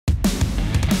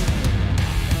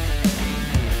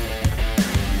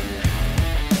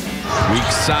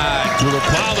side.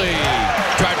 Poly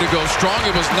tried to go strong.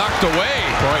 It was knocked away.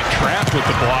 Clyde Trapp with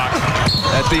the block.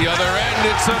 At the other end,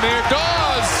 it's Aamir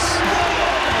Dawes.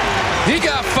 He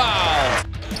got fouled.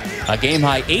 A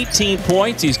game-high 18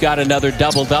 points. He's got another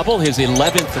double-double, his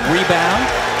 11th rebound.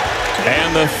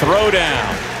 And the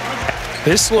throwdown.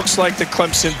 This looks like the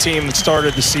Clemson team that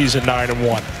started the season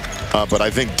 9-1. But I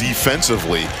think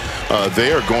defensively,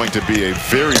 they are going to be a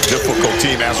very difficult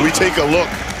team. As we take a look,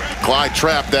 Clyde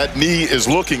Trapp, that knee is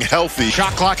looking healthy.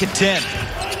 Shot clock at 10.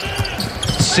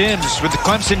 Simms with the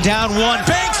Clemson down 1,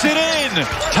 banks it in.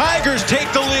 Tigers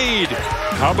take the lead.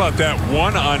 How about that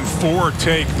 1-on-4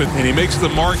 take, and he makes the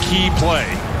marquee play.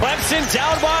 Clemson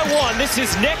down by 1. This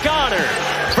is Nick Honor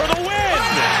for the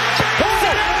win.